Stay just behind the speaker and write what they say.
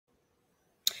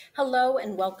Hello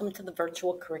and welcome to the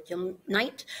virtual curriculum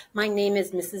night. My name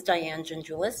is Mrs. Diane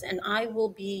Junjulas and I will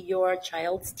be your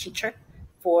child's teacher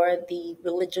for the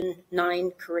Religion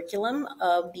 9 curriculum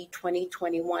of the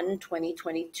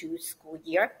 2021-2022 school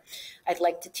year. I'd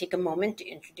like to take a moment to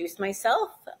introduce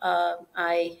myself.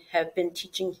 I have been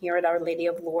teaching here at Our Lady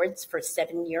of Lourdes for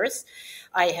 7 years.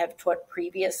 I have taught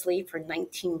previously for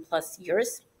 19 plus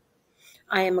years.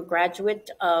 I am a graduate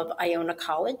of Iona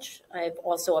College. I've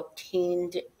also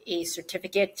obtained a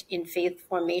certificate in faith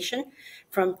formation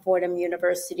from Fordham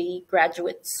University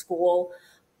Graduate School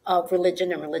of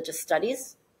Religion and Religious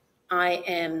Studies. I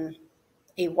am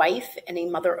a wife and a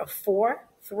mother of four,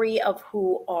 three of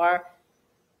who are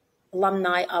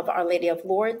alumni of Our Lady of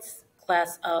Lourdes,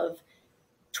 class of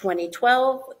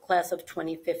 2012, class of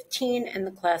 2015, and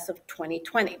the class of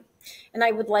 2020. And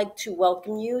I would like to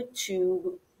welcome you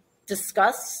to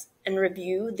discuss and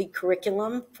review the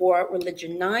curriculum for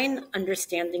Religion 9,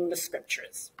 Understanding the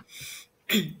Scriptures.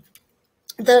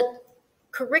 The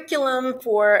curriculum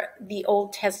for the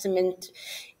Old Testament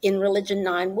in Religion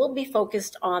 9 will be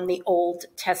focused on the Old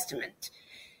Testament.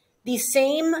 The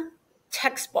same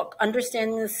textbook,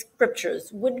 Understanding the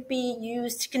Scriptures, would be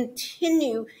used to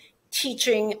continue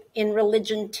teaching in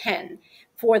Religion 10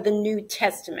 for the New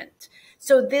Testament.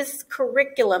 So this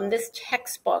curriculum, this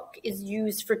textbook, is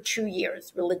used for 2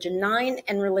 years, Religion 9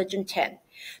 and Religion 10.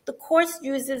 The course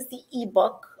uses the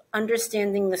ebook,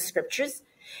 Understanding the Scriptures,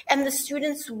 and the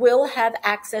students will have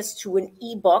access to an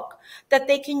ebook that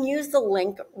they can use the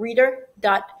link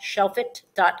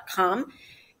reader.shelfit.com,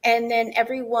 and then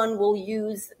everyone will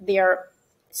use their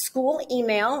school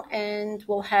email and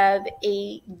will have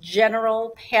a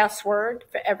general password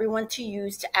for everyone to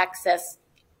use to access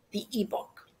the ebook.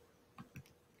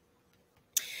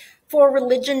 For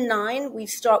Religion 9, we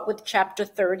start with Chapter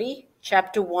 30,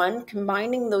 Chapter 1,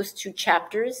 combining those two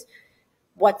chapters,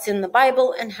 what's in the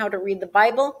Bible and how to read the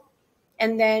Bible.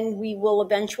 And then we will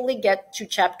eventually get to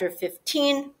Chapter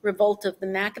 15, Revolt of the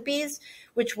Maccabees,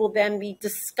 which will then be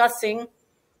discussing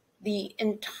the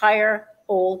entire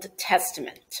Old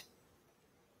Testament.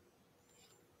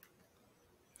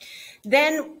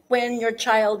 Then when your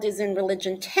child is in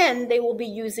Religion 10, they will be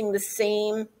using the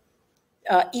same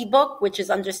ebook, which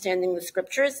is Understanding the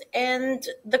Scriptures, and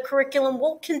the curriculum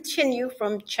will continue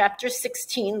from Chapter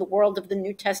 16, the world of the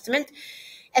New Testament,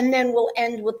 and then we'll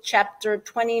end with Chapter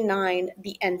 29,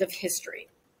 the end of history.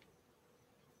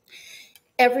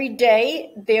 Every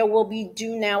day there will be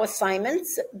due now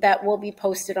assignments that will be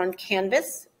posted on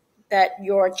Canvas that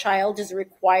your child is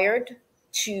required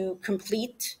to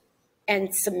complete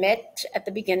and submit at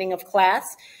the beginning of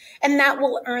class, and that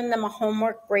will earn them a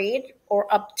homework grade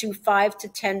or up to 5 to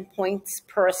 10 points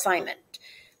per assignment.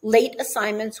 Late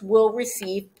assignments will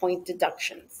receive point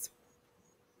deductions.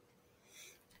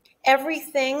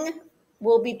 Everything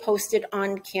will be posted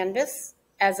on Canvas.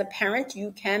 As a parent,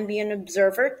 you can be an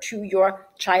observer to your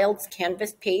child's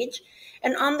Canvas page,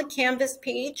 and on the Canvas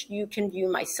page, you can view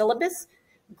my syllabus,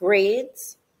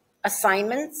 grades,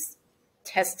 assignments,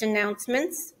 test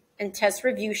announcements, and test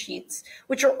review sheets,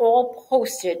 which are all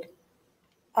posted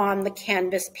on the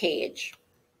Canvas page.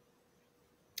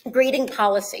 Grading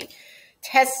policy.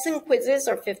 Tests and quizzes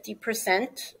are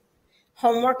 50%,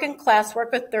 homework and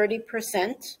classwork are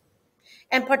 30%,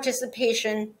 and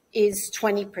participation is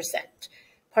 20%.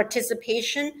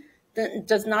 Participation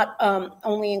does not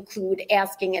only include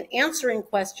asking and answering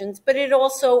questions, but it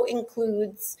also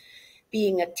includes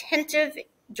being attentive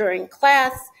during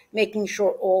class, making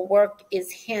sure all work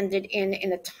is handed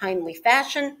in a timely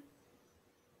fashion,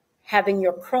 having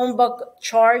your Chromebook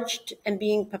charged and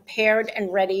being prepared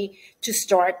and ready to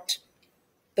start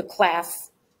the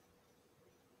class.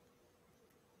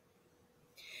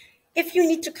 If you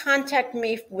need to contact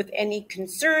me with any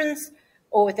concerns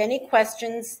or with any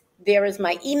questions, there is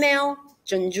my email,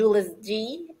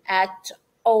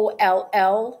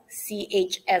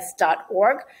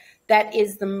 junjulasd@ollchs.org. That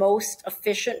is the most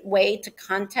efficient way to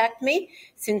contact me,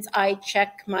 since I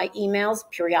check my emails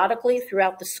periodically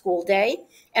throughout the school day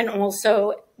and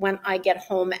also when I get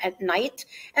home at night.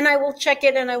 And I will check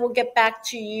it and I will get back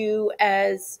to you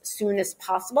as soon as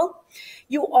possible.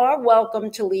 You are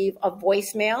welcome to leave a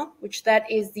voicemail, which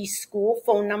that is the school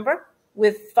phone number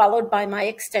followed by my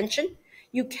extension.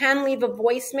 You can leave a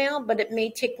voicemail, but it may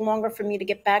take longer for me to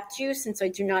get back to you since I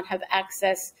do not have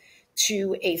access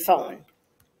to a phone.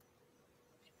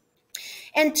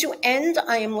 And to end,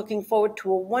 I am looking forward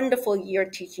to a wonderful year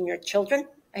teaching your children.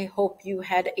 I hope you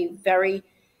had a very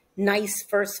nice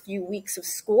first few weeks of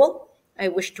school. I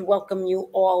wish to welcome you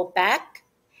all back.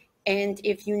 And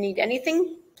if you need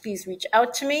anything, please reach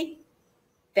out to me.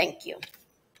 Thank you.